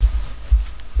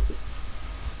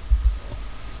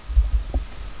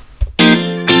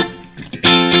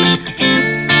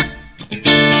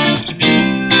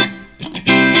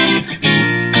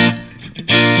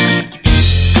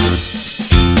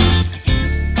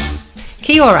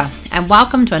Kia ora, and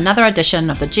welcome to another edition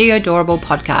of the Geodorable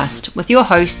podcast with your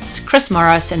hosts Chris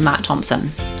Morris and Mark Thompson.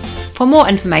 For more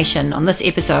information on this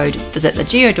episode, visit the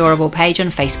Geodorable page on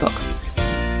Facebook.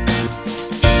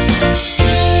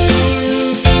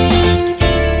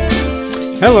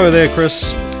 Hello there,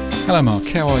 Chris. Hello, Mark.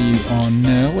 How are you on,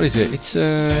 what is it? It's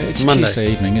Monday. Tuesday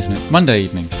evening, isn't it? Monday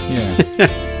evening, yeah.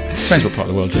 Depends what part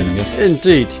of the world you're in, I guess.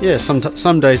 Indeed, yeah.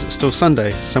 Some days it's still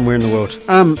Sunday somewhere in the world.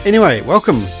 Anyway,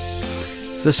 welcome.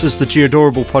 This is the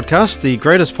Geodorable podcast, the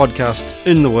greatest podcast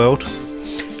in the world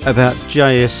about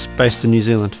GIS based in New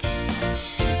Zealand.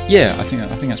 Yeah, I think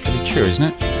that's pretty true, isn't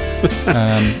it?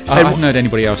 I haven't heard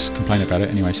anybody else complain about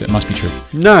it anyway, so it must be true.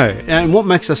 No, and what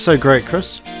makes us so great,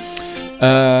 Chris?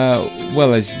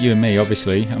 Well, as you and me,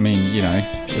 obviously. I mean, you know,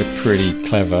 we're pretty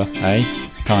clever, eh?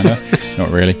 Kinda.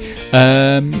 Not really.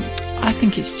 I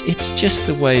think it's just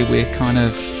the way we're kind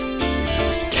of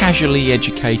casually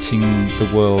educating the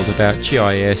world about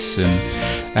GIS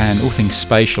and all things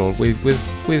spatial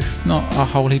with not a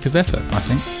whole heap of effort, I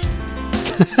think.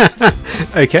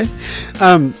 Okay.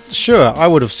 Sure, I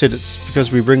would have said it's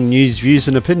because we bring news, views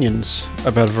and opinions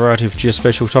about a variety of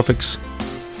geospatial topics.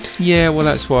 Yeah, well,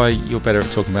 that's why you're better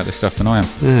at talking about this stuff than I am.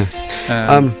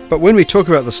 Yeah. But when we talk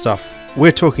about the stuff,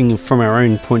 we're talking from our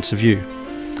own points of view.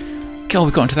 God,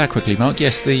 we got into that quickly, Mark.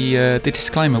 Yes, the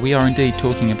disclaimer, we are indeed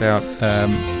talking about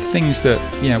things that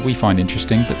we find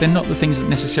interesting, but they're not the things that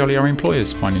necessarily our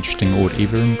employers find interesting or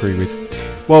even agree with.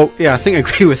 Well, yeah, I think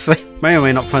agree with. They may or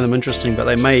may not find them interesting, but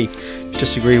they may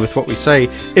disagree with what we say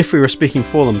if we were speaking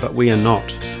for them, but we are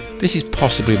not. This is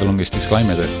possibly the longest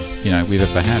disclaimer that we've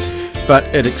ever had. But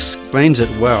it explains it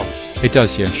well. It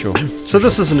does, yeah, sure. So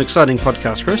this is an exciting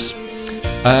podcast, Chris.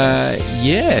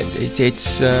 Yeah,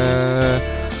 it's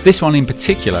this one in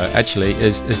particular actually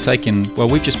has taken. Well,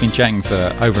 we've just been chatting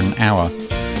for over an hour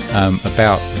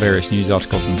about various news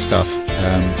articles and stuff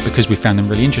because we found them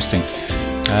really interesting.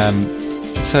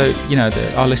 So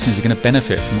our listeners are going to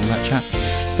benefit from all that chat.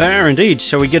 They are indeed.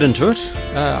 Shall we get into it?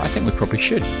 I think we probably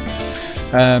should.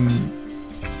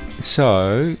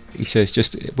 So he says,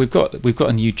 we've got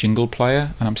a new jingle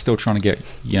player, and I'm still trying to get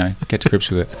to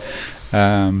grips with it.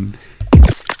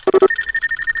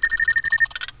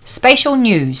 Spatial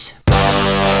news.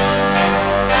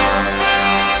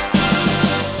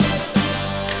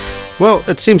 Well,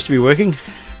 it seems to be working.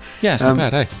 Yeah, it's not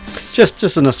bad, eh?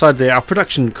 Just an aside there, our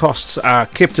production costs are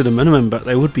kept at a minimum, but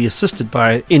they would be assisted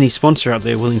by any sponsor out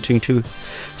there willing to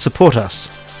support us.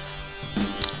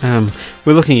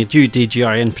 We're looking at you,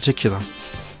 DJI, in particular.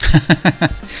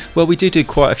 Well, we do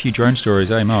quite a few drone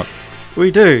stories, eh, Mark?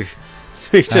 We do.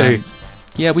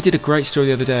 Yeah, we did a great story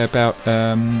the other day about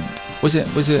was it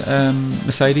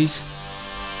Mercedes?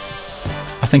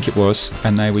 I think it was,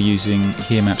 and they were using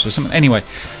Here Maps or something. Anyway,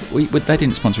 they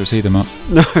didn't sponsor us either, Mark.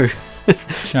 No,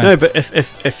 Shame. No. But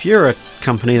if you're a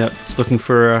company that's looking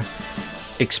for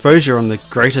exposure on the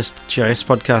greatest GIS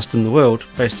podcast in the world,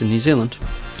 based in New Zealand,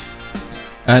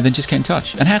 then just get in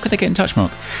touch. And how could they get in touch,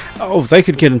 Mark? Oh, they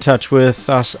could get in touch with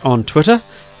us on Twitter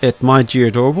at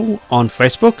MyGeodorable, on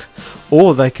Facebook,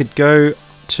 or they could go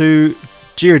to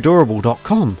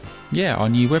geodorable.com. Yeah, our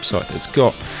new website that's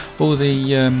got all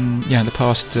the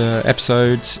past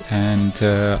episodes and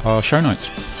our show notes.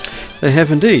 They have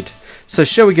indeed. So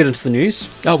shall we get into the news?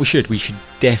 Oh, we should.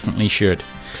 Definitely should.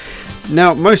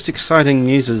 Now, most exciting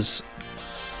news is,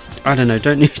 I don't know,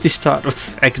 don't usually start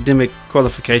with academic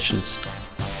qualifications.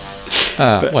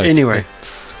 But anyway,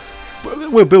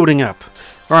 we're building up.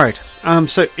 Right,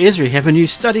 so Esri have a new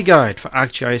study guide for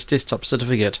ArcGIS Desktop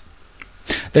Certificate.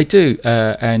 They do,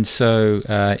 and so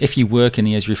if you work in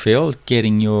the Esri field,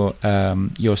 getting your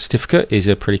certificate is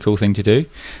a pretty cool thing to do.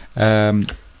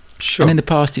 Sure. And in the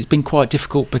past, it's been quite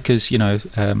difficult because well,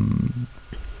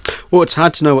 it's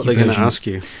hard to know what they're going to ask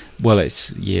you. Well,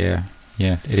 it's it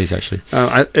is actually.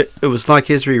 It was like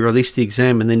Esri released the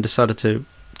exam and then decided to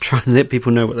try and let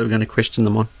people know what they were going to question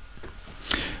them on.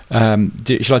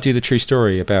 Shall I do the true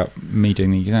story about me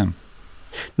doing the exam?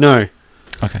 No.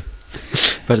 Okay.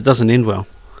 But it doesn't end well.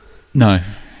 No,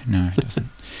 it doesn't.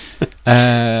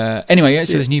 Anyway,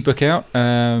 so there's a new book out.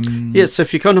 Yeah, so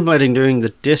if you're contemplating doing the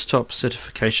desktop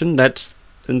certification, but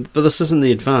this isn't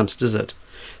the advanced, is it?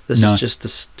 This is just the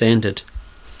standard.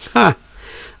 Sorry,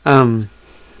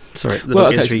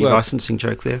 Esri licensing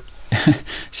joke there.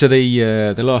 So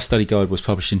the last study guide was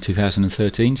published in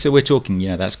 2013. So we're talking,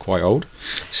 that's quite old.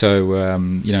 So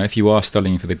if you are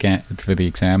studying for the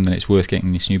exam, then it's worth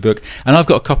getting this new book. And I've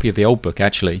got a copy of the old book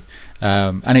actually,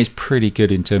 and it's pretty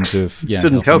good in terms of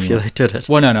Didn't help you, they did it.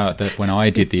 Well, no. When I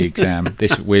did the exam,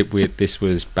 this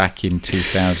was back in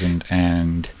 2000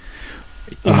 and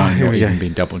You might not even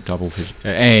been double.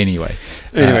 Anyway,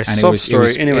 and sob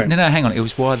story. Anyway, no, hang on. It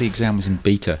was while the exam was in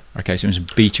beta. Okay, so it was a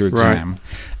beta exam. Right.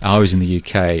 I was in the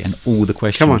UK, and all the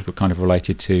questions were kind of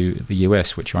related to the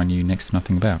US, which I knew next to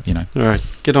nothing about. You know. All right,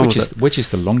 get on with it. Which is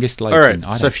the longest late. All right.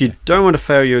 So if you don't want to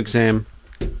fail your exam,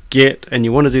 and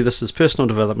you want to do this as professional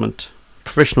development,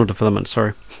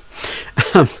 sorry,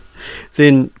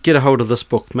 then get a hold of this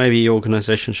book. Maybe your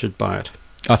organisation should buy it.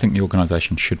 I think the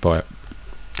organisation should buy it.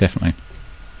 Definitely.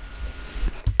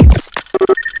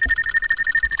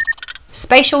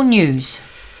 Spatial news.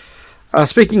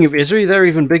 Speaking of Esri, they're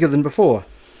even bigger than before.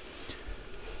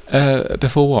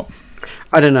 Before what?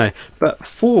 I don't know, but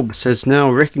Forbes has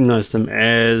now recognised them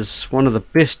as one of the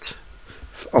best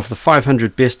of the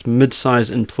 500 best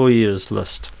mid-size employers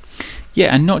list.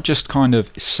 Yeah, and not just kind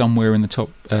of somewhere in the top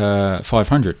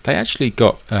 500. They actually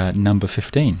got number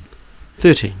 15.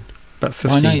 13, but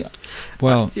 15. I know.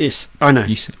 Well, yes, I know.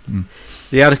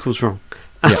 The article's wrong.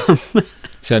 Yeah.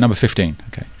 So number 15.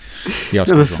 Okay. The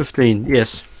article's number 15. Wrong.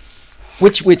 Yes.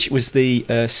 Which was the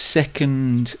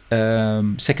second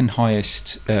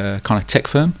highest kind of tech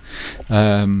firm.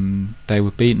 They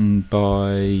were beaten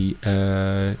by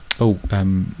those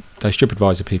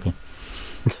TripAdvisor people.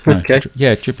 No, okay.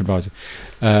 TripAdvisor,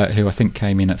 who I think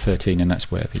came in at 13, and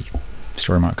that's where the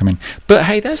story might come in. But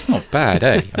hey, that's not bad,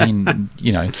 eh? I mean,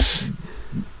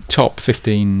 top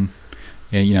 15,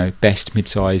 best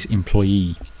mid-size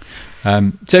employee.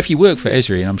 So if you work for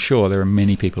Esri, and I'm sure there are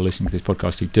many people listening to this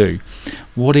podcast who do,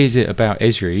 what is it about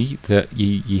Esri that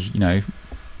you know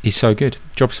is so good?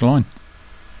 Drop us a line.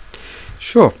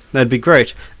 Sure, that'd be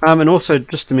great. And also,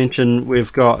 just to mention,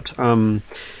 we've got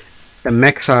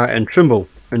Maxar and Trimble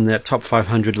in that top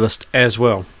 500 list as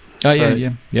well. Oh, so,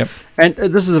 yep. And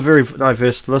this is a very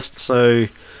diverse list. So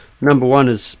number 1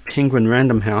 is Penguin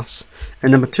Random House,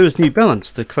 and number 2 is New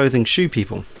Balance, the clothing shoe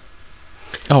people.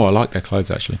 Oh, I like their clothes,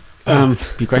 actually. It'd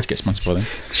be great to get sponsored by them.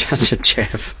 Shut your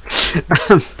chaff.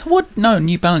 What? No,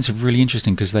 New Balance are really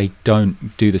interesting because they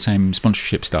don't do the same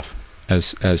sponsorship stuff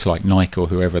as like Nike or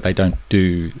whoever. They don't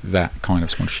do that kind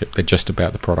of sponsorship. They're just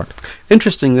about the product.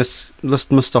 Interesting, this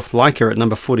list missed off Leica at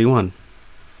number 41.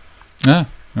 Ah,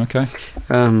 okay.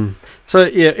 So,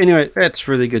 yeah, anyway, that's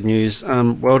really good news.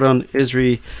 Well done,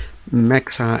 Esri,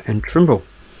 Maxar and Trimble.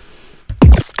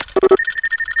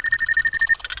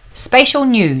 Spatial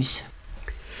news.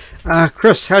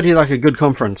 Chris, how do you like a good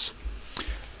conference?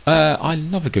 I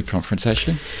love a good conference,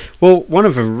 actually. Well, one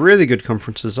of the really good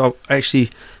conferences,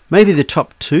 actually, maybe the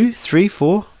top 2, 3,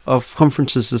 4 of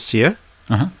conferences this year,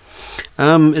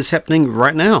 is happening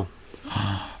right now.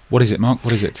 What is it, Mark?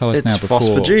 What is it? Tell us now before. It's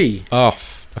FOSS4G. Oh,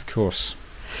 of course.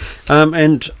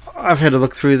 And I've had a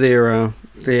look through their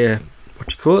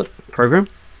program.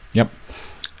 Yep.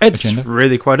 It's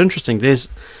really quite interesting. There's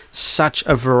such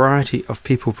a variety of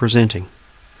people presenting.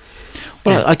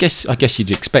 Well, I guess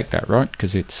you'd expect that, right?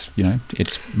 Because it's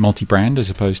it's multi-brand as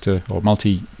opposed to, or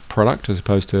multi-product as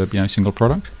opposed to single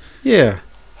product. Yeah.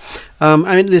 I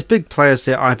mean, there's big players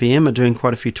there. IBM are doing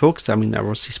quite a few talks. I mean, they're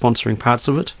obviously sponsoring parts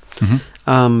of it.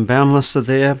 Mm-hmm. Boundless are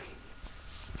there.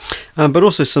 But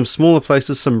also some smaller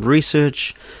places, some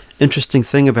research, interesting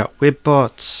thing about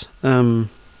webbots.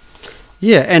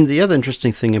 Yeah, and the other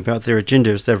interesting thing about their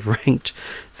agenda is they've ranked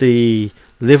the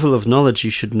level of knowledge you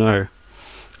should know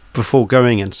before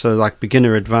going in. So like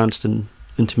beginner, advanced, and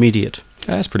intermediate.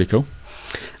 Yeah, that's pretty cool.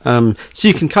 So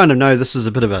you can kind of know this is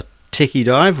a bit of a techie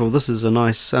dive, or this is a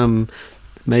nice,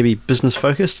 maybe business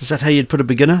focused. Is that how you'd put a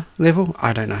beginner level?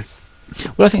 I don't know.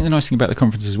 Well, I think the nice thing about the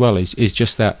conference as well is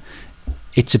just that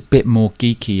it's a bit more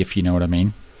geeky, if you know what I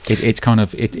mean. It's kind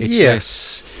of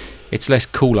it's less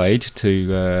Kool-Aid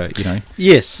to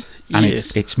Yes. And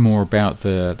it's more about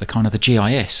the kind of the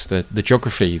GIS, the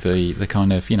geography, the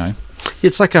kind of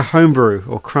It's like a homebrew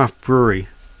or craft brewery.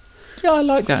 Yeah, I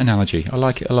like that analogy. I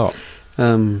like it a lot.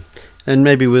 And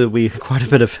maybe we'll be quite a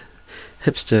bit of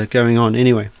hipster going on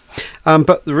anyway.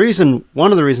 But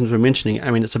one of the reasons we're mentioning,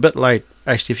 I mean, it's a bit late,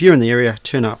 actually. If you're in the area,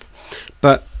 turn up.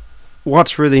 But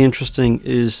what's really interesting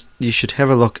is you should have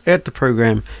a look at the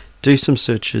program, do some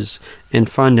searches, and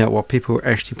find out what people are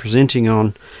actually presenting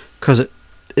on, because it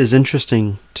is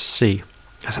interesting to see.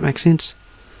 Does that make sense?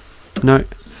 No?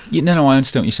 No, I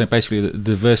understand what you're saying. Basically, the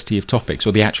diversity of topics,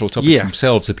 or the actual topics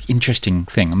themselves, are the interesting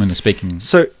thing. I mean, the speaking...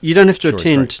 So you don't have to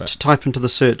attend to type into the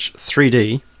search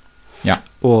 3D,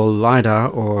 or LiDAR,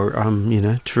 or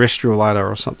terrestrial LiDAR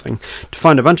or something, to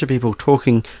find a bunch of people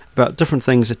talking about different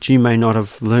things that you may not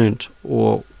have learnt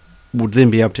or would then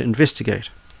be able to investigate.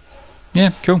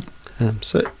 Yeah, cool.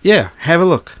 Have a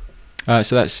look.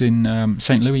 So that's in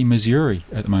St. Louis, Missouri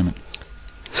at the moment.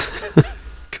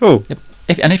 Cool. Yep.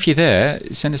 If you're there,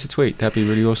 send us a tweet. That'd be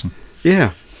really awesome.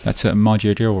 Yeah. That's at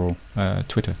MyGeoDorable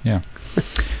Twitter. Yeah.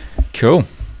 Cool.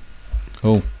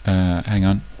 Oh, hang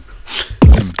on.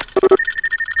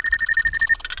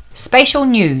 Spatial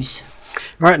news.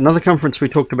 Right, another conference we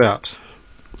talked about.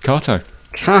 Kato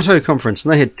Conference,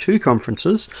 and they had 2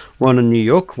 conferences, one in New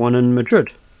York, one in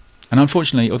Madrid. And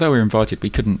unfortunately, although we were invited, we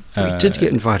couldn't... we did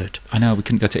get invited. I know, we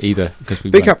couldn't go to either because we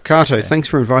Big up Kato, thanks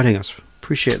for inviting us.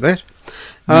 Appreciate that.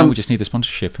 Now we just need the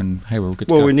sponsorship and hey, we're all good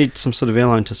to go. Well, we need some sort of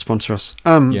airline to sponsor us.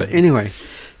 But anyway,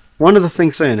 one of the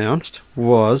things they announced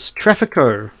was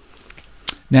Trafico.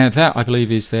 Now that, I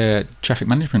believe, is their traffic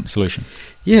management solution.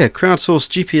 Yeah, crowdsourced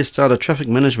GPS data traffic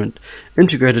management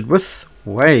integrated with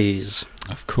Waze.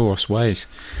 Of course, Waze.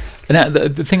 Now, the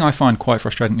thing I find quite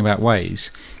frustrating about Waze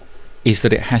is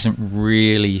that it hasn't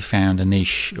really found a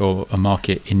niche or a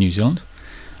market in New Zealand.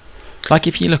 Like,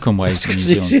 if you look on Waze in New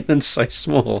Zealand... New Zealand's so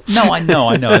small. No, I know,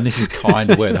 and this is kind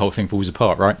of where the whole thing falls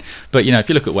apart, right? But, if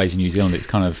you look at Waze in New Zealand, it's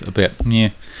kind of a bit,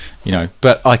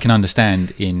 But I can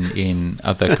understand in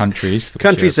other countries...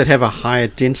 countries that have a higher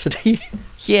density...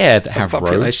 Yeah, that have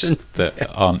population. Roads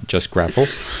that aren't just gravel,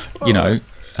 it'd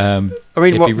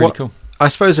be really cool. I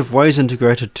suppose if Waze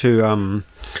integrated to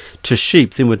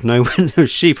sheep, then we'd know when there were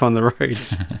sheep on the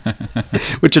roads,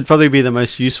 which would probably be the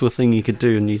most useful thing you could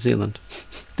do in New Zealand.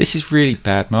 This is really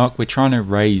bad, Mark. We're trying to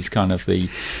raise kind of the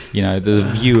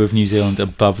view of New Zealand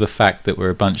above the fact that we're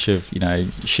a bunch of,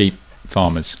 sheep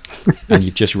farmers, and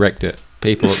you've just wrecked it.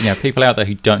 People out there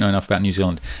who don't know enough about New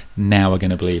Zealand now are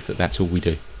going to believe that that's all we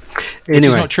do. Anyway, which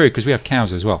is not true because we have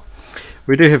cows as well.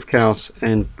 We do have cows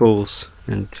and bulls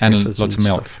and lots of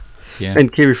milk. Stuff. Yeah. And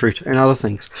kiwi fruit and other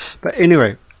things. But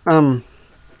anyway, getting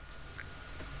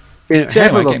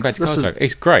back to Kato,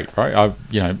 it's great, right?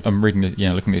 I'm reading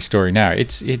looking at this story now.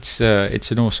 It's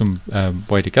an awesome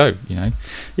way to go,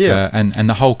 Yeah. And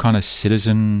the whole kind of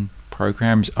citizen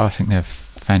programs, I think they're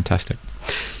fantastic.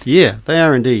 Yeah, they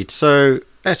are indeed. So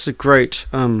that's a great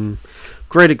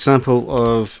example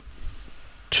of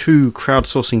 2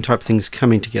 crowdsourcing type things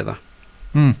coming together.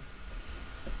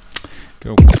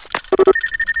 Cool.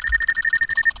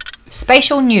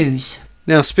 Spatial news.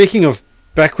 Now, speaking of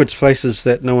backwards places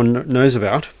that no one knows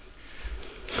about.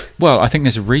 Well, I think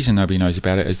there's a reason nobody knows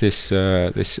about it, as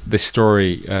this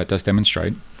story does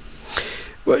demonstrate.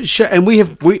 Well, and we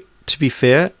to be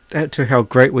fair to how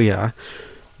great we are,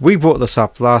 we brought this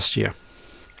up last year,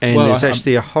 and there's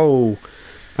actually a whole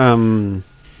I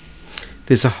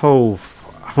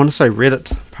want to say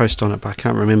Reddit post on it, but I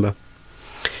can't remember,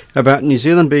 about New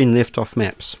Zealand being left off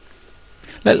maps.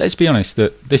 Let's be honest,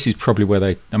 that this is probably where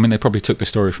they probably took the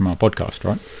story from our podcast,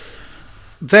 right?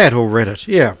 That or Reddit,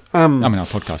 yeah. Our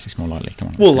podcast is more likely. Come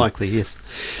on. More likely, yes.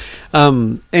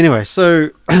 Anyway, so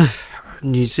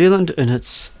New Zealand, in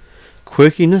its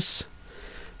quirkiness,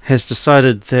 has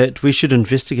decided that we should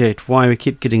investigate why we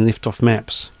keep getting left off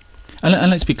maps.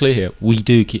 And let's be clear here, we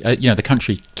do keep, the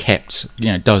country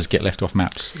does get left off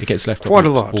maps. It gets left quite off a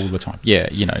lot all the time. Yeah,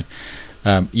 you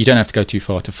don't have to go too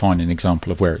far to find an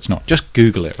example of where it's not. Just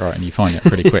Google it, right, and you find it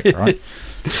pretty quick, right?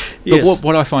 Yes. But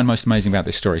what I find most amazing about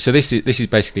this story, so this is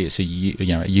basically, it's a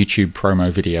YouTube promo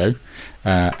video,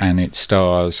 and it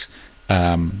stars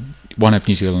one of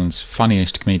New Zealand's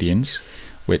funniest comedians,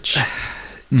 which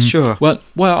sure. Well,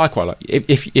 I quite like.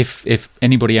 If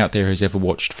anybody out there has ever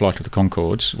watched Flight of the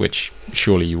Conchords, which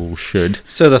surely you all should.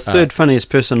 So the third funniest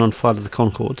person on Flight of the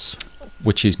Conchords,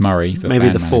 which is Murray, maybe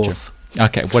the fourth.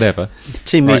 Okay, whatever.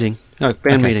 Team meeting. No,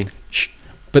 band meeting. Shh.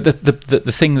 But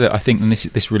the thing that I think, and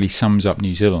this really sums up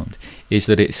New Zealand, is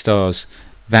that it stars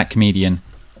that comedian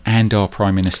and our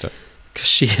Prime Minister. Because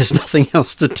she has nothing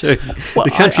else to do. Well,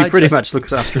 the country pretty much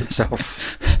looks after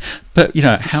itself. But,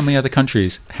 how many other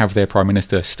countries have their Prime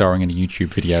Minister starring in a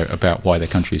YouTube video about why their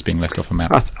country is being left off a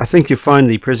map? I think you'll find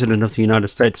the President of the United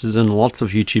States is in lots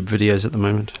of YouTube videos at the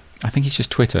moment. I think he's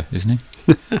just Twitter, isn't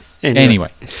he? Anyway.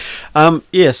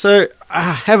 So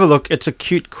have a look. It's a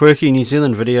cute, quirky New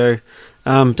Zealand video.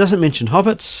 Doesn't mention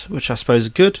hobbits, which I suppose is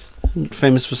good.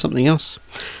 Famous for something else.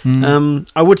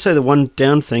 I would say the one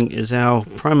down thing is our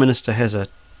Prime Minister has a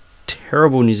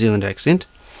terrible New Zealand accent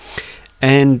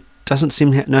and doesn't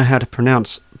seem to know how to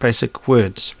pronounce basic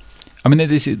words. I mean,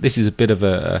 this is a bit of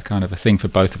a kind of a thing for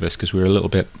both of us because we're a little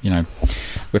bit,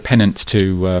 we're pennant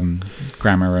to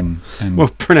grammar and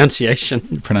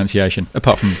pronunciation.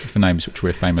 Apart from for names, which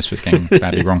we're famous for getting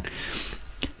badly wrong.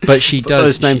 But she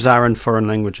does. Those names are in foreign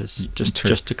languages. Just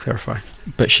to clarify.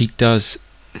 But she does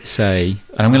say,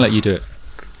 and I'm going to let you do it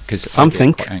because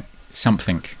something.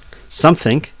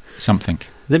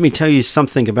 Let me tell you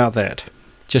something about that.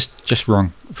 just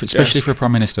wrong, especially for a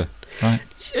prime minister, right?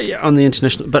 Yeah, on the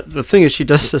international. But the thing is, she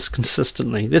does this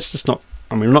consistently. This is not.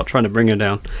 I mean, I'm not trying to bring her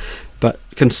down, but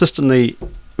consistently,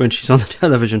 when she's on the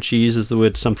television, she uses the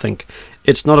word something.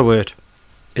 It's not a word.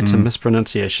 It's a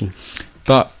mispronunciation.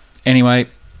 But anyway,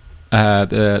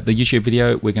 the YouTube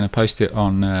video, we're going to post it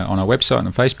on our website and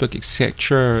on Facebook,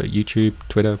 etc. YouTube,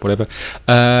 Twitter, whatever.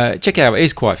 Check it out. It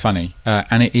is quite funny,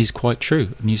 and it is quite true.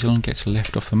 New Zealand gets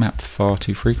left off the map far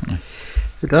too frequently.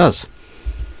 It does.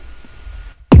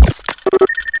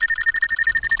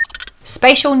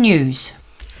 Spatial news.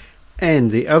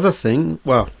 And the other thing,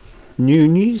 well, new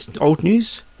news, old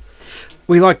news.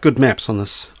 We like good maps on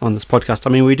this podcast. I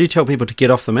mean, we do tell people to get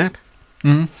off the map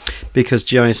because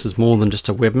GIS is more than just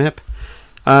a web map.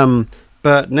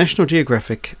 But National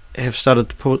Geographic have started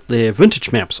to put their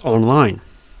vintage maps online,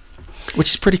 which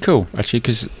is pretty cool, actually,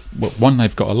 because one,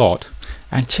 they've got a lot,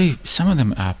 and two, some of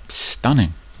them are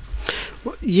stunning.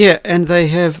 Yeah, and they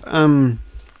have.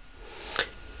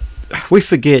 We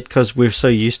forget because we're so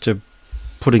used to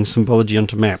putting symbology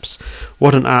onto maps,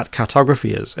 what an art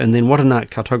cartography is, and then what an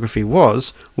art cartography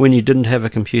was when you didn't have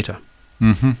a computer.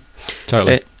 Mm-hmm.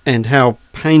 Totally. And how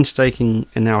painstaking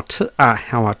and how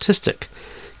artistic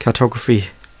cartography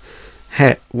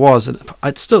was, and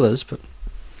it still is, but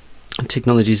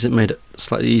technologies that made it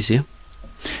slightly easier.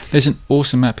 There's an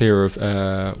awesome map here of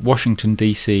Washington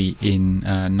DC in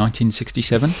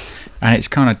 1967, and it's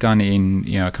kind of done in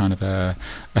kind of a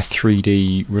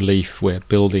 3D relief where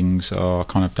buildings are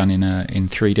kind of done in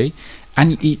 3D,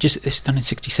 and it's done in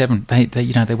 67.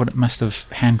 They must have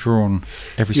hand drawn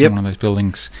every single one of those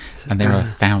buildings, and there are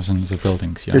thousands of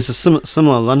buildings. There's a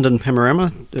similar London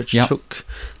panorama which took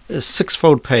a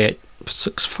six-page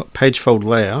fold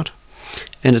layout,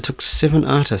 and it took 7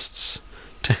 artists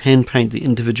to hand paint the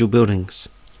individual buildings.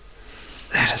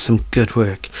 That is some good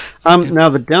work. Now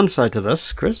the downside to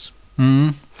this, Chris.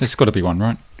 There's got to be one,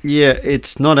 right? Yeah,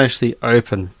 it's not actually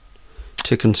open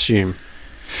to consume.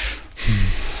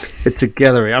 It's a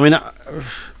gallery. I mean,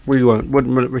 we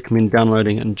wouldn't recommend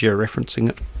downloading it and georeferencing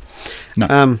it.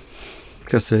 No.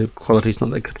 Because the quality's not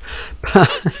that good.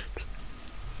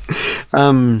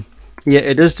 But yeah,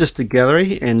 it is just a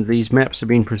gallery, and these maps are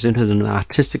being presented in an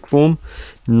artistic form,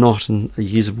 not in a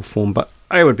usable form. But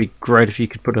it would be great if you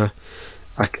could put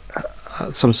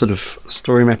some sort of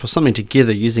story map or something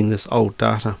together using this old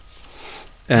data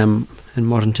and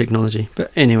modern technology.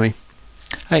 But anyway,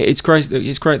 hey, it's great.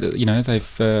 It's great that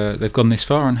they've gone this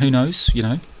far, and who knows,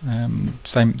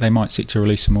 they might seek to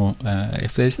release some more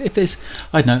if there's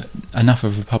I don't know, enough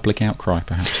of a public outcry,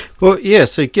 perhaps. Well, yeah.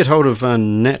 So get hold of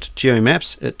Nat Geo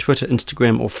Maps at Twitter,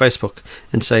 Instagram, or Facebook,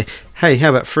 and say, hey, how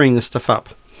about freeing this stuff up?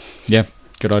 Yeah,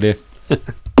 good idea.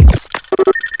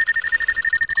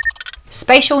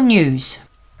 Spatial news.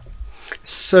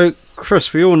 So,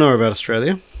 Chris, we all know about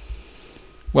Australia.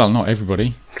 Well, not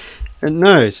everybody.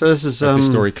 No, so this is... as the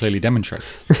story clearly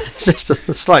demonstrates. Just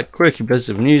a slight quirky bit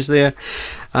of news there.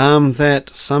 That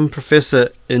some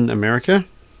professor in America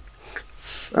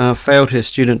failed her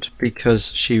student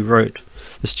because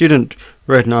the student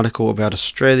wrote an article about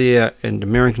Australia and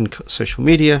American social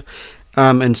media,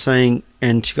 and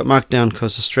she got marked down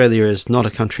because Australia is not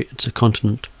a country, it's a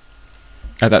continent.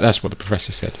 That's what the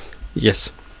professor said.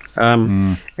 Yes.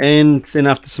 And then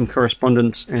after some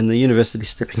correspondence and the university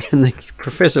stepping in, the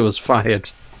professor was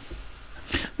fired.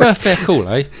 Well, fair call,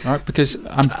 eh? Right, because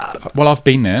I've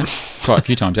been there quite a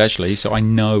few times actually, so I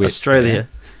know it's Australia. There.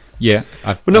 Yeah.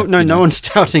 No one's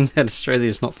doubting that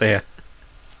Australia's not there.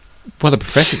 Well, the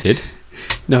professor did.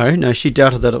 No, she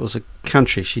doubted that it was a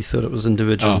country. She thought it was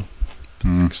individual.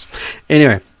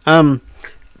 Anyway,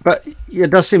 but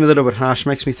it does seem a little bit harsh.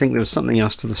 Makes me think there was something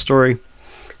else to the story.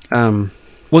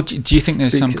 Well, do you think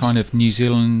there's some kind of New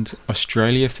Zealand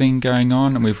Australia thing going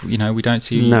on, and we don't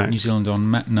see New Zealand on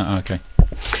map? No, okay.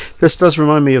 This does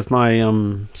remind me of my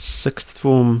fifth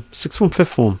form,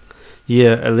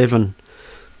 year 11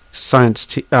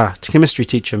 chemistry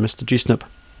teacher, Mr. Dewsnip.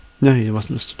 No, he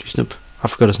wasn't Mr. Dewsnip. I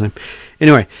forgot his name.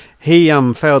 Anyway, he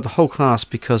failed the whole class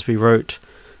because we wrote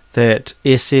that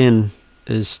SN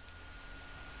is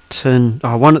tin.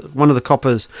 One of the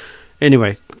coppers.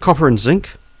 Anyway, copper and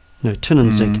zinc. No, tin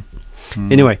and zinc.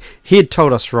 Anyway, he had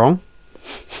told us wrong,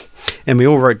 and we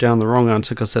all wrote down the wrong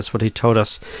answer because that's what he told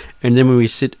us. And then when we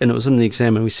said, and it was in the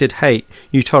exam, and we said, "Hey,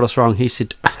 you told us wrong." He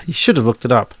said, "You should have looked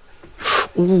it up."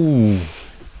 Ooh,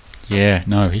 yeah,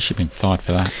 no, he should have been fired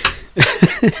for that.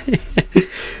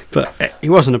 But he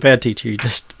wasn't a bad teacher. He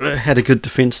just had a good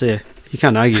defence there. You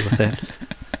can't argue with that.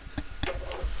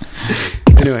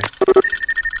 Anyway,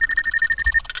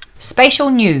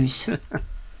 spatial news.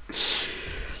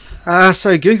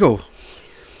 So Google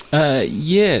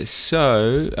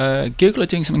So Google are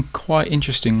doing something quite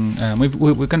interesting.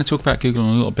 We're going to talk about Google in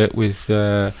a little bit with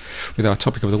our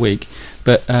topic of the week,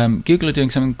 but Google are doing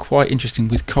something quite interesting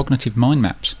with cognitive mind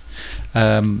maps.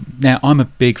 Now, I'm a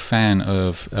big fan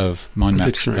of mind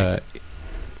maps.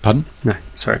 Pardon? No,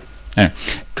 sorry. Anyway,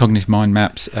 cognitive mind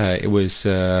maps. It was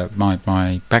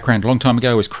my background a long time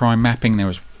ago was crime mapping. There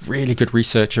was really good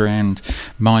research around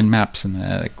mind maps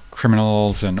and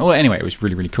criminals anyway, it was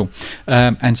really, really cool.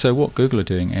 And so what Google are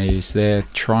doing is they're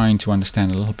trying to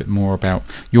understand a little bit more about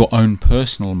your own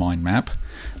personal mind map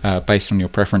based on your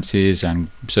preferences and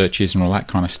searches and all that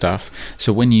kind of stuff.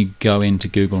 So when you go into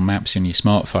Google Maps on your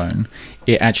smartphone,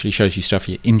 it actually shows you stuff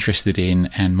you're interested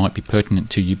in and might be pertinent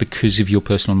to you because of your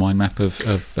personal mind map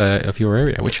of your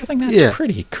area, which I think that's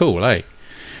pretty cool, eh?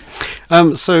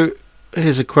 So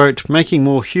here's a quote: "Making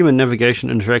more human navigation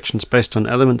interactions based on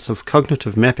elements of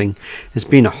cognitive mapping has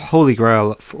been a holy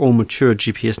grail for all mature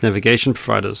GPS navigation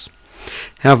providers.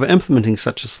 However, implementing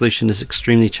such a solution is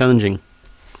extremely challenging,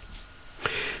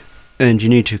 and you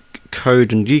need to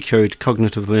code and decode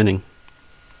cognitive learning,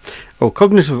 or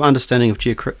cognitive understanding of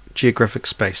geographic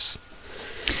space."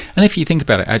 And if you think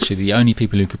about it, actually, the only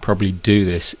people who could probably do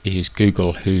this is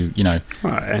Google, who,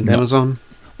 and Amazon.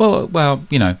 Well,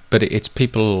 but it's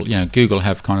people, Google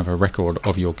have kind of a record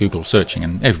of your Google searching,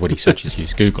 and everybody searches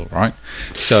use Google, right?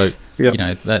 So,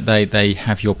 they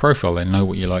have your profile, they know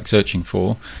what you like searching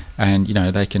for, and,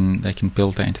 they can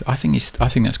build that into. I think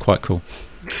that's quite cool.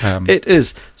 It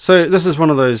is. So this is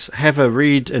one of those, have a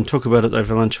read and talk about it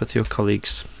over lunch with your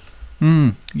colleagues.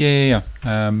 Yeah.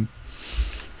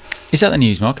 Is that the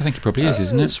news, Mark? I think it probably is,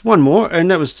 isn't it? It's one more, and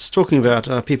that was talking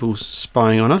about people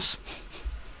spying on us.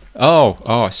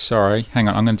 Oh, sorry. Hang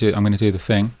on, I'm going to do the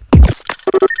thing.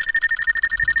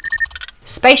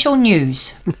 Spatial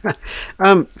news.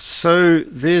 So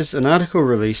there's an article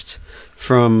released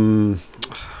from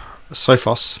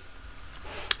Sophos,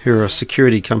 who are a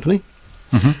security company.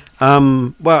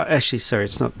 Mm-hmm. Well, actually, sorry,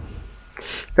 it's not.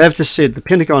 They've just said the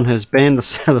Pentagon has banned the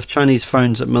sale of Chinese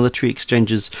phones at military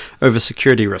exchanges over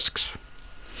security risks.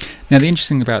 Now, the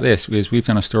interesting thing about this is we've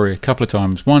done a story a couple of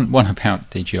times, one about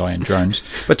DJI and drones.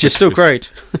 But you're still great.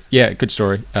 Yeah, good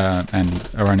story, and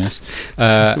erroneous. We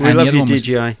love you,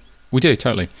 DJI. We do,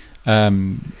 totally.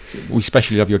 We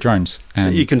especially love your drones.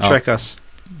 And you can track us.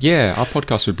 Yeah, our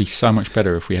podcast would be so much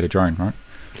better if we had a drone, right?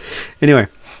 Anyway.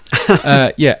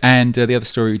 And the other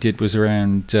story we did was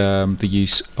around the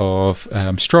use of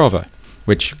Strava,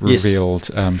 which revealed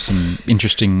some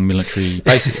interesting military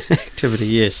bases. Activity,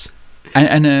 yes.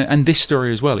 And this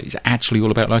story as well is actually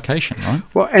all about location, right?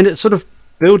 Well, and it sort of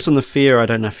builds on the fear, I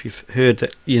don't know if you've heard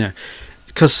that,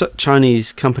 because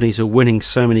Chinese companies are winning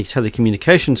so many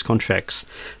telecommunications contracts,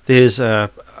 there's a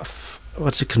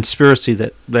conspiracy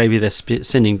that maybe they're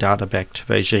sending data back to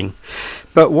Beijing.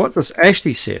 But what this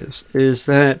actually says is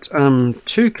that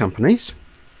two companies,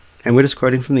 and we're just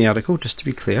quoting from the article just to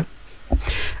be clear,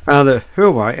 the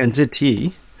Huawei and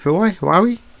ZTE,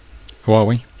 Huawei,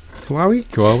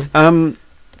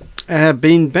 have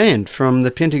been banned from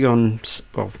the Pentagon.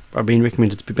 Well, are being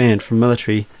recommended to be banned from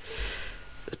military.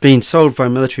 Being sold by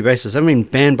military bases. They haven't been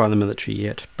banned by the military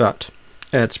yet, but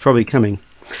it's probably coming.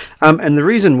 And the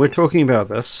reason we're talking about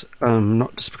this,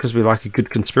 not just because we like a good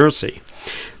conspiracy,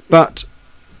 but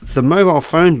the mobile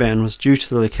phone ban was due to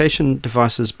the location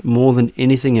devices more than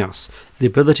anything else, the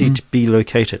ability to be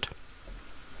located.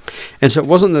 And so it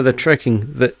wasn't that they're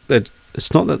tracking that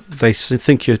it's not that they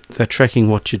think they're tracking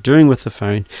what you're doing with the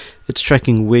phone, it's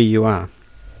tracking where you are.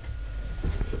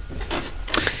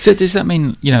 So does that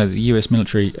mean, the US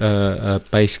military are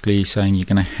basically saying you're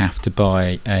going to have to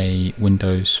buy a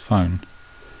Windows phone?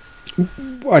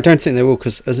 I don't think they will,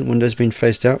 because isn't Windows been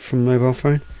phased out from mobile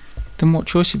phone? Then what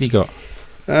choice have you got?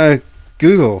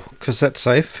 Google, because that's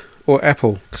safe, or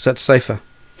Apple, because that's safer.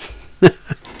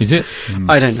 Is it?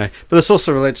 I don't know. But this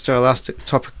also relates to our last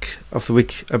topic of the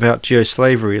week about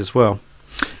geoslavery as well.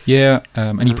 Yeah,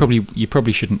 and you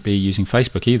probably shouldn't be using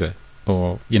Facebook either,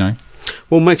 or,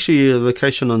 Well, make sure your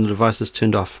location on the device is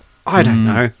turned off. I don't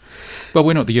know. Well,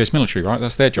 we're not the US military, right?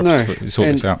 That's their job to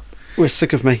sort this out. We're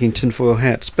sick of making tinfoil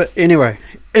hats. But anyway,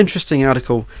 interesting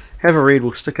article. Have a read.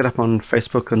 We'll stick it up on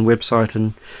Facebook and website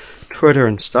and Twitter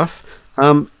and stuff.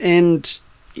 And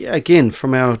again,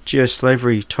 from our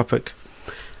geoslavery topic,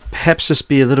 perhaps just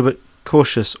be a little bit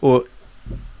cautious, or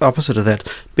opposite of that,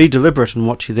 be deliberate in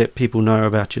what you let people know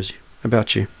about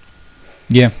you.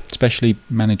 Yeah, especially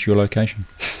manage your location.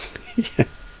 Yeah.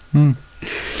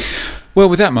 Well,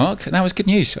 with that, Mark, that was good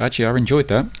news. Actually, I enjoyed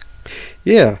that.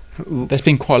 Yeah. There's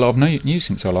been quite a lot of news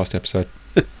since our last episode.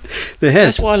 There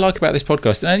has. That's what I like about this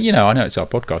podcast. And, I know it's our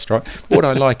podcast, right? But what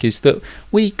I like is that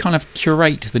we kind of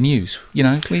curate the news. We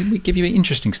give you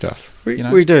interesting stuff.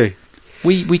 We do.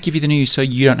 We give you the news so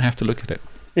you don't have to look at it.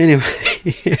 Anyway,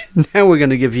 now we're going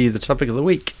to give you the topic of the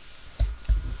week.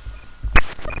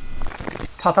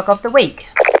 Topic of the week.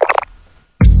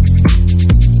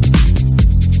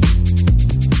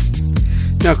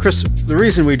 Now, Chris, the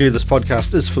reason we do this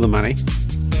podcast is for the money.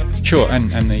 Sure,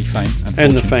 and the fame.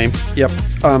 And the fame, yep.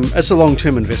 It's a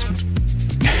long-term investment.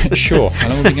 Sure. How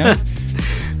long have you been going?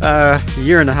 A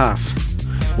year and a half.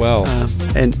 Well.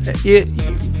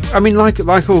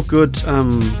 Like all good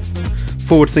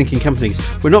forward-thinking companies,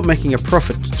 we're not making a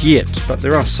profit yet, but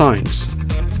there are signs.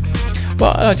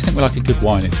 Well, I just think we're like a good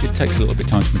wine. It takes a little bit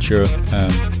of time to mature,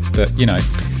 but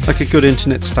like a good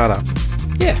internet startup.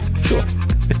 Yeah, sure.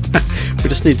 We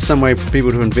just need some way for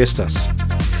people to invest us.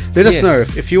 Let us know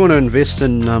if you want to invest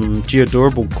in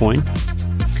Geodorable Coin,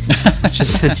 which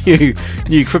is a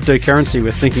new cryptocurrency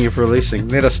we're thinking of releasing.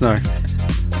 Let us know.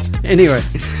 Anyway,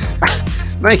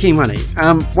 making money.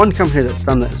 One company that's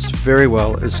done this very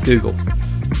well is Google.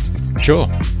 Sure.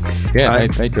 Yeah,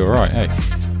 they do all right. Hey.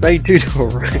 They do all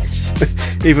right,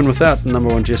 even without the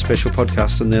number one geospatial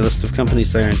podcast in their list of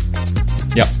companies they own.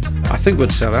 Yeah, I think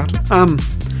would sell out.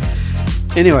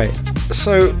 Anyway,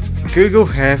 so Google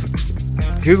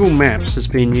Maps has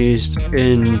been used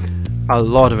in a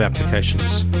lot of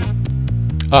applications.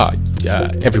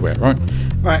 Everywhere, right?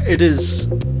 Right. It is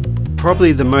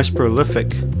probably the most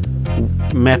prolific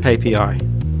map API,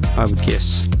 I would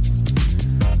guess.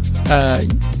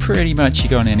 Pretty much you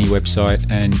go on any website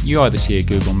and you either see a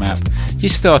Google map. You're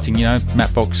starting,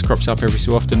 Mapbox crops up every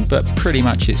so often, but pretty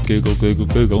much it's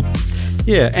Google.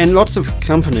 Yeah, and lots of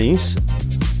companies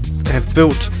have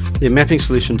built their mapping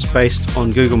solutions based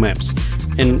on Google Maps.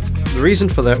 And the reason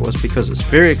for that was because it's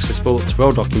very accessible, it's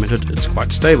well documented, it's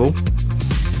quite stable,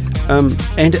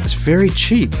 and it's very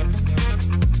cheap.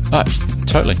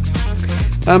 Totally.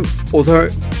 Although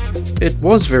it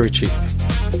was very cheap.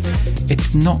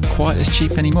 It's not quite as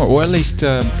cheap anymore, or at least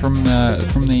from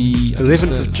the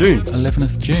 11th of June. 11th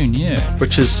of June, yeah.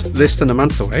 Which is less than a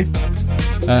month away.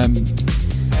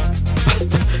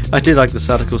 I did like this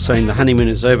article saying the honeymoon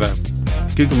is over.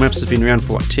 Google Maps has been around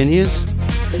for 10 years?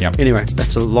 Yeah. Anyway,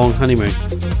 that's a long honeymoon.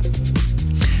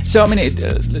 So,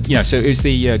 so it was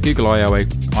the Google I/O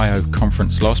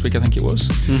conference last week, I think it was.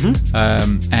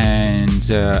 Mm-hmm. And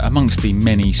amongst the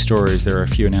many stories, there are a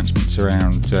few announcements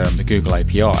around the Google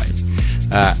API.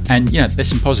 And there's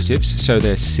some positives, so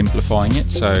they're simplifying it.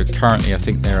 So currently I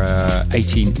think there are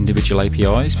 18 individual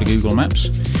APIs for Google Maps,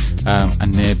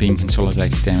 and they're being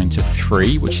consolidated down into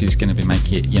 3, which is going to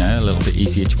make it a little bit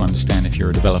easier to understand if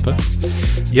you're a developer.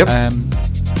 Yep.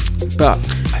 But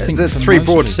I think the 3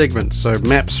 broad segments, so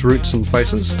maps, routes and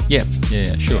places. Yeah,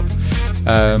 sure.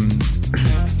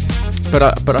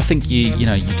 But I think you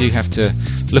do have to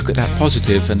look at that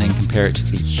positive and then compare it to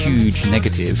the huge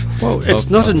negative. Well, it's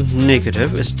not a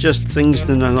negative, it's just things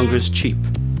that are no longer as cheap.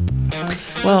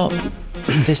 Well,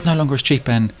 there's no longer as cheap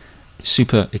and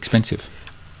super expensive.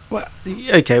 Well,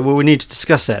 okay, we need to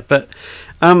discuss that, but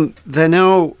they're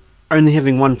now only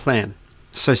having one plan.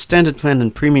 So standard plan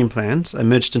and premium plans are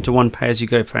merged into one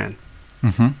pay-as-you-go plan.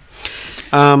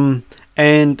 Mm-hmm.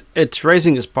 And it's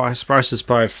raising its prices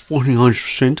by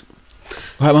 1,400%.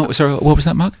 Sorry, what was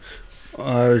that, Mark?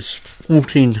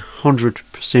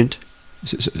 1,400%.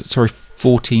 Sorry,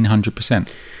 1,400%.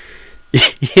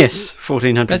 Yes,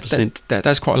 1,400%.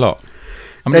 That's quite a lot.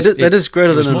 That is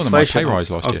greater than inflation. More than my pay rise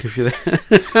last year. I'll give you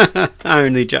that.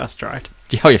 Only just, right?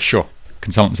 Oh yeah, sure.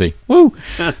 Consultancy. Woo.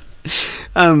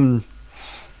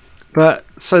 But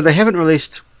so they haven't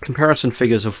released comparison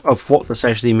figures of what this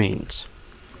actually means.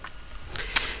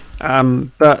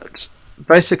 But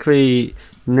basically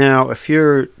now, if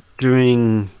you're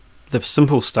doing the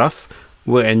simple stuff,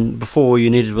 and before all you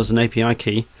needed was an API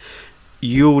key,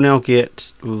 you'll now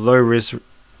get low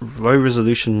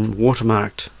resolution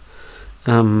watermarked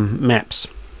maps.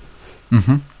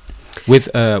 Mm-hmm. With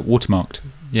watermarked.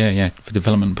 Yeah, for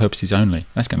development purposes only.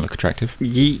 That's going to look attractive.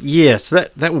 Yeah, so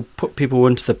that will put people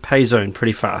into the pay zone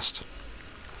pretty fast.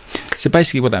 So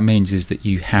basically what that means is that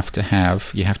you have to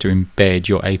embed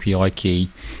your API key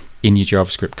in your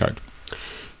JavaScript code.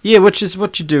 Yeah, which is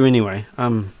what you do anyway.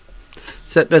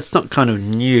 So that's not kind of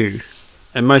new.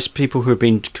 And most people who have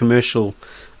been commercial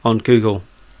on Google,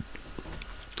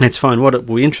 that's fine. What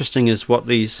will be interesting is what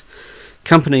these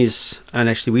companies, and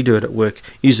actually we do it at work,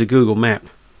 use a Google map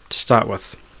to start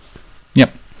with.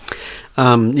 Yep.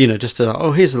 Just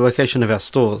here's the location of our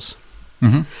stores.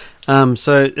 Mm-hmm.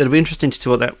 So it'll be interesting to see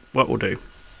what we'll do.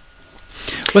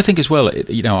 Well, I think as well,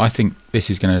 I think this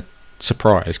is going to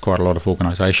surprise quite a lot of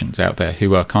organisations out there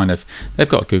who are they've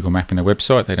got a Google Map in their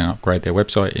website. They don't upgrade their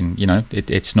website, and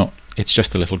it's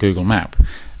just a little Google Map,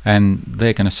 and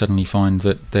they're going to suddenly find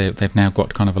that they've now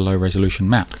got kind of a low resolution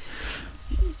map.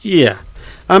 Yeah,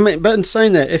 but in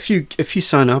saying that, if you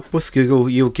sign up with Google,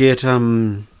 you'll get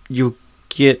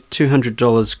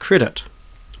 $200 credit,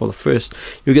 or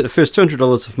you'll get the first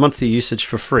 $200 of monthly usage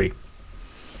for free.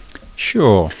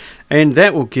 Sure. And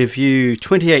that will give you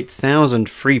 28,000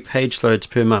 free page loads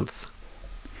per month.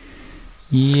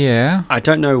 Yeah. I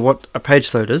don't know what a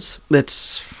page load is.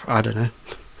 I don't know.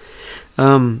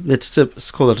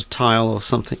 Let's call it a tile or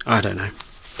something. I don't know.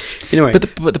 Anyway.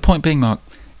 But the point being, Mark,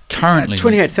 currently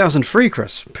 28,000 free,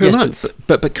 Chris, per month.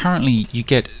 But currently you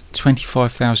get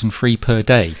 25,000 free per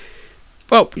day.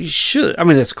 Well, you should. I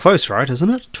mean, that's close, right? Isn't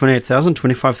it? 28,000,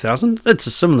 25,000. It's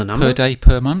a similar number per day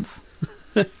per month.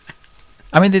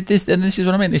 I mean, this is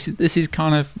what I mean. This is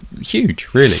kind of huge,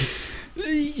 really.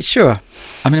 Sure.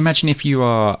 I mean, imagine if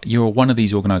you're one of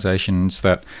these organisations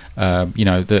that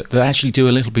that actually do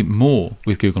a little bit more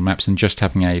with Google Maps than just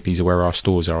having these are where our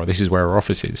stores are, or this is where our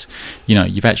office is.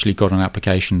 You've actually got an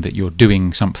application that you're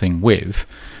doing something with,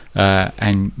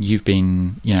 and you've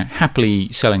been happily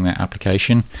selling that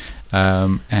application,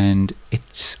 and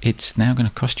it's now going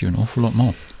to cost you an awful lot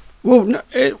more. Well, no,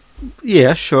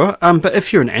 yeah, sure. But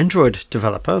if you're an Android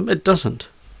developer, it doesn't.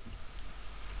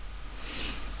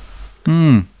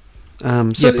 It's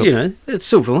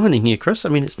silver lining here, Chris. I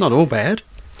mean, it's not all bad.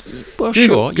 Well,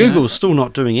 sure. Google's still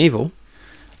not doing evil.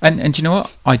 And you know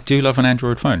what? I do love an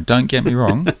Android phone. Don't get me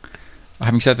wrong.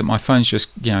 Having said that, my phone's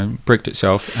just bricked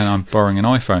itself, and I'm borrowing an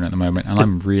iPhone at the moment, and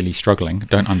I'm really struggling.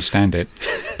 Don't understand it.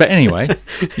 But anyway,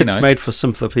 it's made for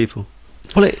simpler people.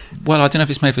 Well, I don't know if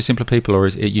it's made for simpler people, or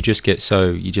is it you just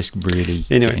really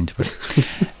get into it.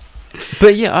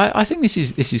 But yeah, I think this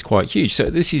is quite huge. So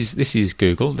this is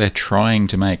Google. They're trying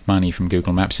to make money from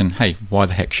Google Maps, and hey, why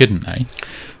the heck shouldn't they?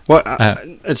 Well,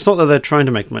 it's not that they're trying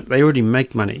to make money. They already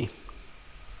make money.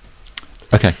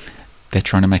 Okay, they're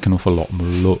trying to make an awful lot,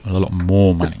 a lot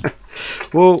more money.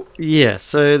 Well, yeah.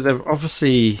 So they've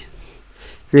obviously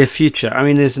their future. I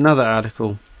mean, there's another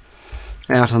article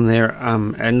out on there,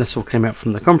 and this all came out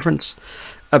from the conference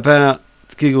about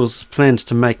Google's plans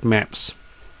to make maps.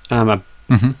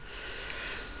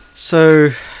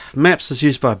 So Maps is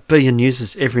used by 1 billion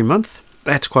users every month.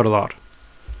 That's quite a lot.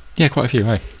 Yeah, quite a few,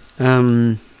 hey?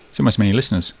 It's almost many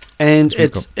listeners. And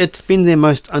it's been their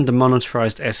most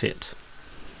under-monetized asset,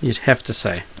 you'd have to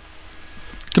say.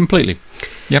 Completely.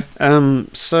 Yep.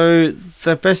 So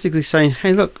they're basically saying,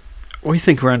 hey, look, we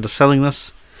think we're underselling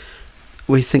this.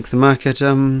 We think the market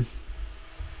will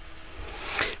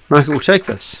take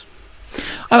this.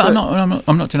 I'm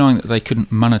not denying that they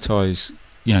couldn't monetize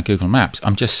Google Maps.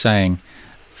 I'm just saying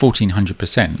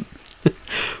 1,400%.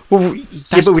 Well,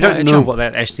 yeah, but we don't know what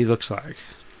that actually looks like.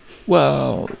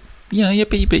 Well, but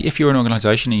if you're an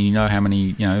organisation and you know how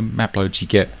many map loads you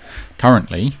get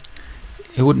currently,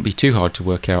 it wouldn't be too hard to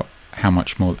work out how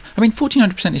much more. I mean,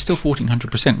 1,400% is still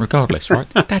 1,400% regardless, right?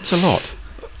 That's a lot.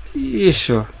 Yeah,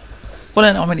 sure. Well,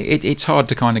 I mean, it's hard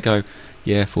to kind of go,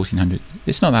 yeah, 1,400.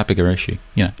 It's not that big an issue.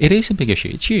 It is a big issue.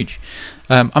 It's huge.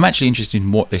 I'm actually interested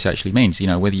in what this actually means.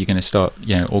 Whether you're going to start,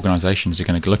 organisations are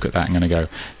going to look at that and going to go,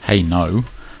 hey, no.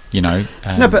 No,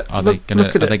 but are they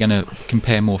going to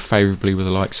compare more favourably with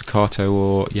the likes of Kato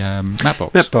or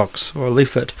Mapbox? Mapbox or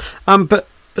Leaflet. But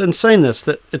in saying this,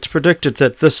 that it's predicted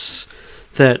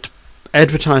that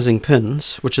advertising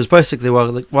pins, which is basically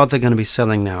what they're going to be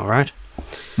selling now, right?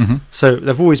 Mm-hmm. So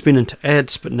they've always been into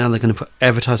ads, but now they're going to put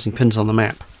advertising pins on the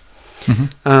map.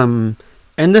 Mm-hmm.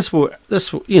 And this will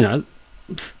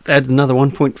add another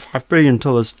 $1.5 billion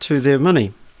to their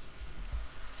money.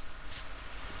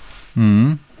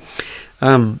 Mm.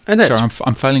 And that's, sorry,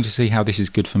 I'm failing to see how this is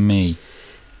good for me.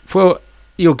 For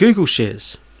your Google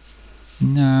shares.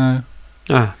 No.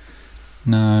 No.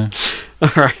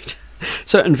 All right.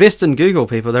 So invest in Google,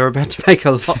 people. They're about to make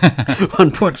a lot,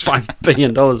 $1.5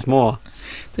 billion more.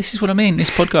 This is what I mean. This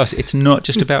podcast, it's not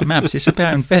just about maps. It's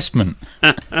about investment.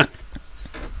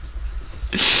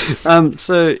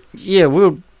 So yeah,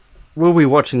 we'll be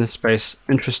watching this space.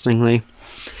 Interestingly,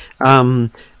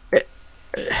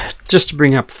 just to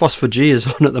bring up, Phosphor-G is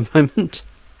on at the moment.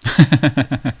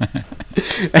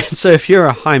 And so if you're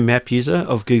a high map user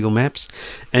of Google Maps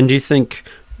and you think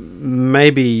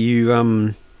maybe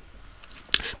you're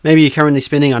currently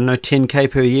spending, I don't know,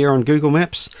 $10,000 per year on Google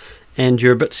Maps, and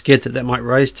you're a bit scared that might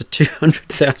rise to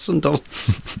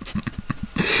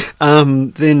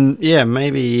 $200,000, then yeah,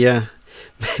 maybe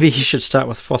you should start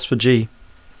with Phosphor-G.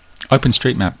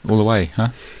 OpenStreetMap all the way,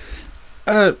 huh?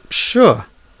 Sure.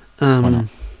 Why not?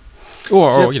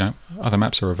 Or other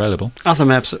maps are available. Other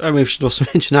maps, I mean, we should also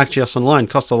mention ArcGIS Online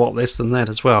costs a lot less than that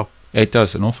as well. It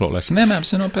does, an awful lot less. And their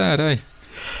maps are not bad, eh?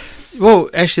 Well,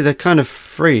 actually, they're kind of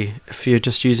free if you're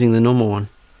just using the normal one.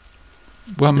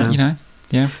 Well, you know,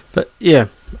 yeah. But, yeah.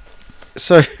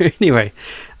 So, anyway,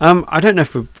 I don't know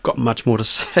if we've got much more to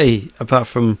say apart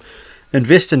from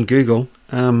invest in Google,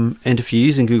 and if you're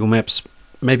using Google Maps,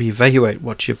 maybe evaluate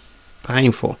what you're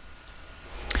paying for.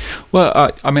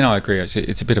 Well, I mean, I agree.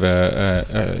 It's a bit of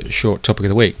a short topic of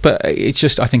the week, but it's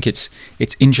just, I think it's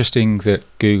interesting that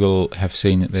Google have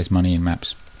seen that there's money in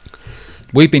maps.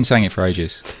 We've been saying it for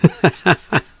ages.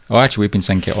 Actually, we've been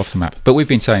saying get off the map, but we've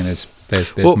been saying there's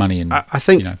money in. I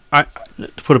think, to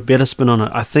put a better spin on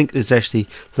it, I think there's actually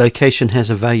location has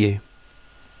a value.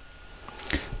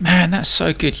 Man, that's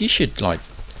so good. You should do a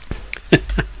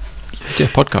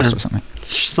podcast or something.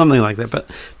 Something like that,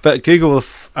 but Google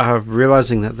are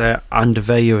realizing that they're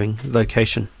undervaluing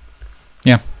location.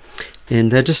 Yeah,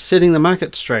 and they're just setting the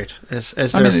market straight. This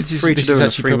is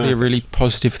actually probably a really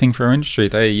positive thing for our industry.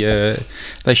 They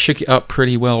shook it up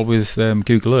pretty well with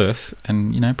Google Earth,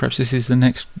 and perhaps this is the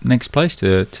next place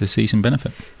to see some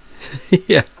benefit.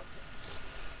 Yeah.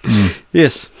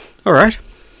 Yes. All right.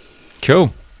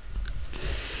 Cool.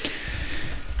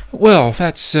 Well,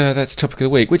 that's topic of the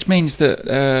week, which means that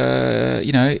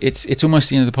it's almost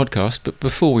the end of the podcast. But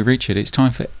before we reach it, it's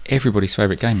time for everybody's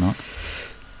favourite game, Mark.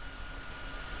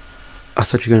 I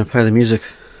thought you were going to play the music.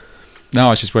 No,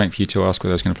 I was just waiting for you to ask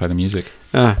whether I was going to play the music.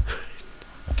 And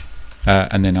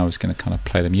then I was going to kind of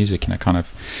play the music in a kind of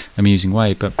amusing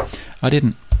way, but I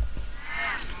didn't.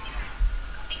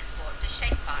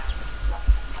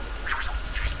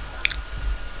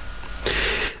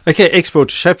 Okay, export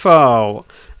to shapefile.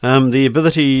 The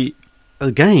ability,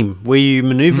 a game where you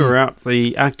maneuver out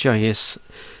the ArcGIS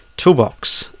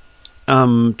toolbox,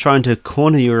 trying to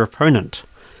corner your opponent.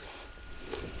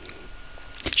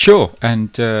 Sure,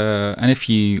 and if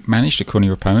you manage to corner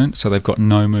your opponent, so they've got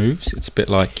no moves, it's a bit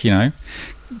like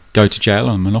go to jail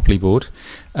on a Monopoly board.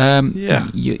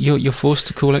 You're forced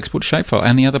to call export to shapefile,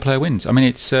 and the other player wins. I mean,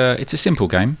 it's a simple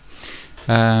game.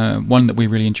 One that we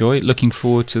really enjoy. Looking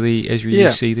forward to the Esri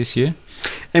UC this year.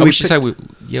 And we should say we're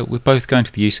both going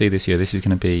to the UC this year. This is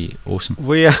going to be awesome.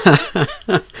 We are.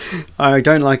 I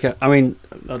don't like it. I mean,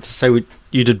 not to say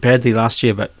you did badly last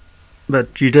year, but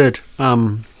you did.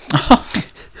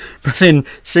 But then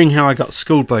seeing how I got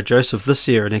schooled by Joseph this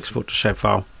year in export to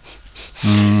shapefile,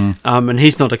 and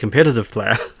he's not a competitive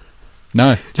player.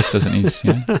 No, just doesn't. He's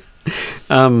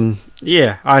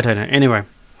yeah, I don't know. Anyway.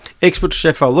 Export to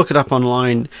shapefile, look it up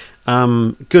online.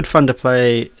 Good fun to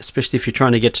play, especially if you're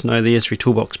trying to get to know the Esri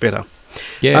toolbox better.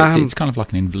 Yeah, it's kind of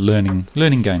like an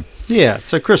learning game. Yeah,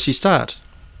 so Chris, you start.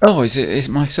 Oh, it's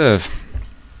my serve.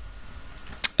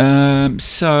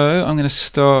 So I'm going to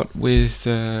start with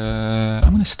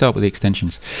the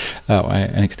extensions.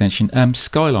 An extension.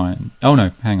 Skyline. Oh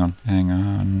no, hang on.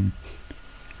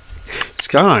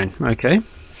 Skyline. Okay.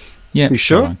 Yeah. You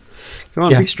sure? Skyline. Come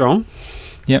on, be strong.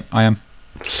 Yep, I am.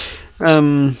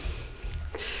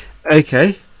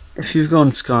 Okay, if you've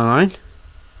gone Skyline,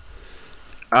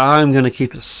 I'm going to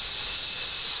keep it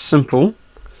simple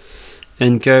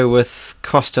and go with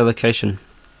cost allocation.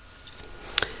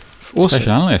 Also,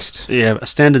 special analyst. Yeah, a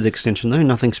standard extension though,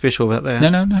 nothing special about that.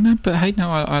 No, but hey,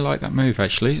 no, I like that move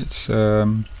actually. It's a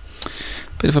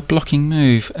bit of a blocking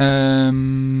move. I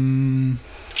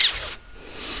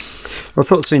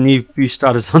thought seeing you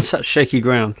started on such shaky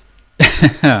ground.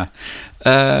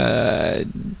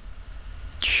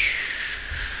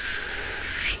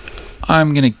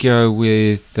 I'm going to go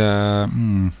with your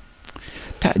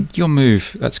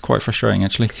move. That's quite frustrating,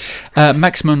 actually.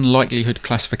 Maximum likelihood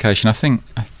classification. I think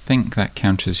that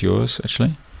counters yours,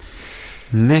 actually.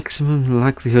 Maximum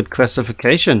likelihood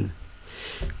classification.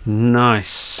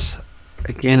 Nice.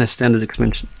 Again, a standard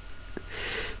expansion.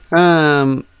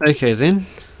 Okay then.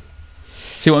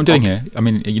 See what I'm doing here? I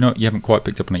mean, you haven't quite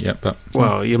picked up on it yet, but...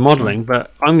 Well, you're modelling,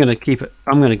 but I'm going to keep it...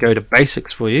 I'm going to go to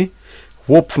basics for you.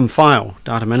 Warp from file,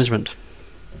 data management.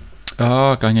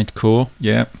 Oh, going into core,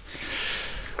 yeah.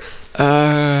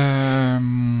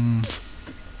 I'm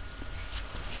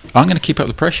going to keep up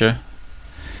the pressure.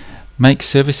 Make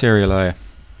service area layer.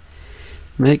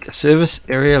 Make a service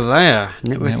area layer.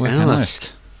 Network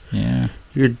analyst. Yeah.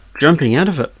 You're jumping out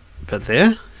of it, but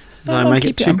there. I'm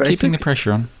keeping the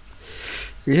pressure on.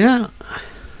 Yeah.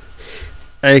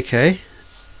 Okay.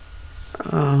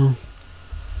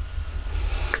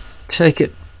 Take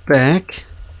it back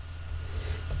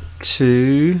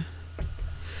to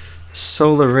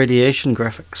solar radiation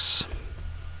graphics.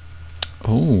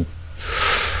 Oh.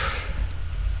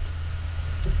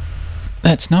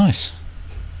 That's nice.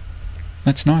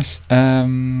 That's nice.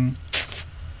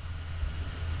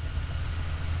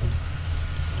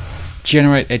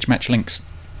 Generate edge match links.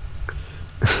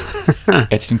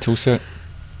 Editing toolset.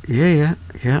 Yeah,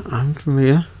 I'm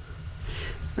familiar.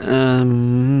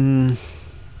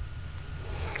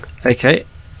 Okay.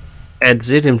 Add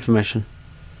Z information.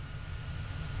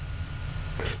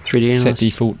 3D analyst. Set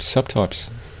default subtypes.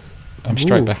 I'm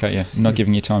straight back at you. I'm not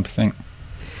giving you time to think.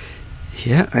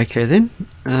 Yeah, okay then.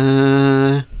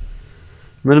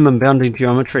 Minimum bounding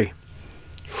geometry.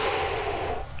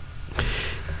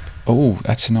 Oh,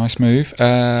 that's a nice move.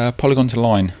 Polygon to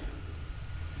line.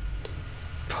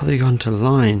 Polygon to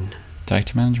line.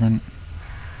 Data management.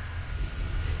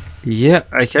 Yeah,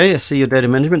 okay, I see your data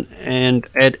management. And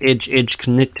add edge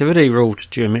connectivity rule to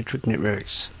geometric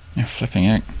networks. You're flipping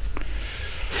heck.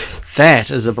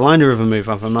 That is a blinder of a move,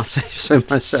 I must say so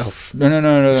myself. No,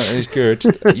 that is good.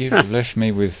 You've left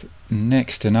me with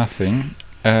next to nothing.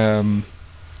 Going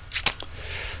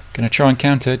to try and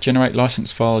counter generate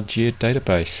license file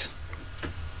geodatabase.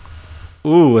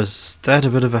 Ooh, is that a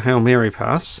bit of a Hail Mary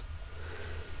pass?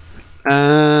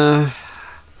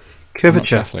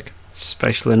 Curvature.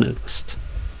 Spatial analyst.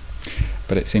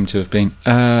 But it seemed to have been...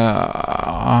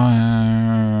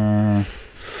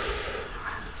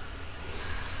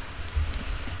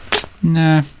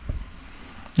 Nah.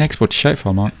 Export to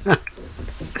shapefile, Mike.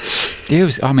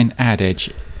 Add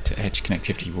edge to edge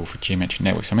connectivity rule for geometric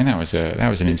networks. I mean, that was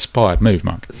an inspired move,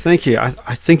 Mark. Thank you. I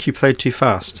think you played too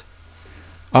fast.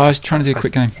 I was trying to do a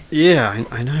quick game. Yeah,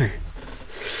 I know.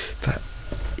 But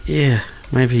yeah,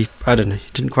 maybe I don't know. You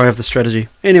didn't quite have the strategy.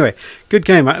 Anyway, good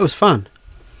game. It was fun.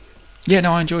 Yeah,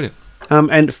 no, I enjoyed it.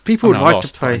 And if people would like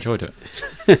to play, I enjoyed it.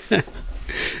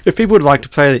 If people would like to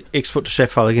play export to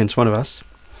shapefile against one of us,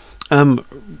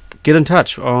 get in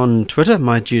touch on Twitter,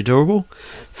 mygeodorable,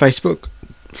 Facebook,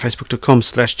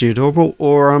 facebook.com/geodorable,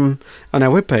 or on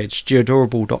our webpage,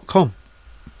 geodorable.com.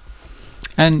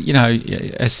 And,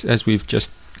 as we've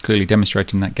just clearly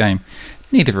demonstrated in that game,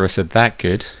 neither of us are that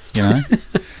good,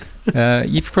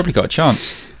 You've probably got a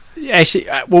chance. Actually,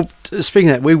 well, speaking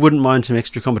of that, we wouldn't mind some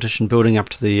extra competition building up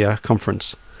to the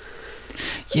conference.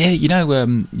 Yeah,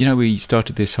 we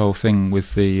started this whole thing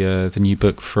with the new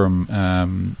book from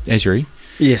Esri.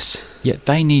 Yes. Yeah,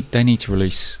 they need to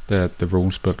release the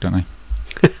rules book, don't they?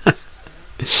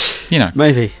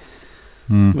 Maybe.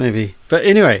 Maybe. But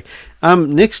anyway,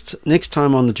 next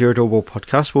time on the Geodorable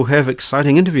podcast, we'll have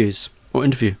exciting interview.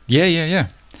 Yeah.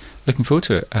 Looking forward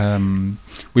to it.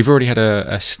 We've already had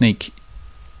a sneak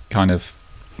kind of,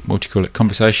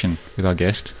 conversation with our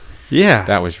guest. Yeah.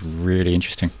 That was really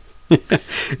interesting.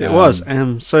 It was.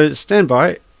 So stand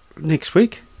by next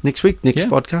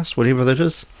podcast, whatever that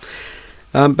is.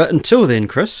 But until then,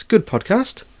 Chris, good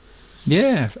podcast.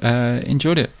 Yeah,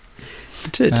 enjoyed it.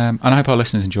 It did. And I hope our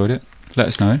listeners enjoyed it. Let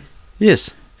us know.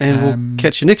 Yes, and we'll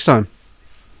catch you next time.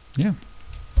 Yeah.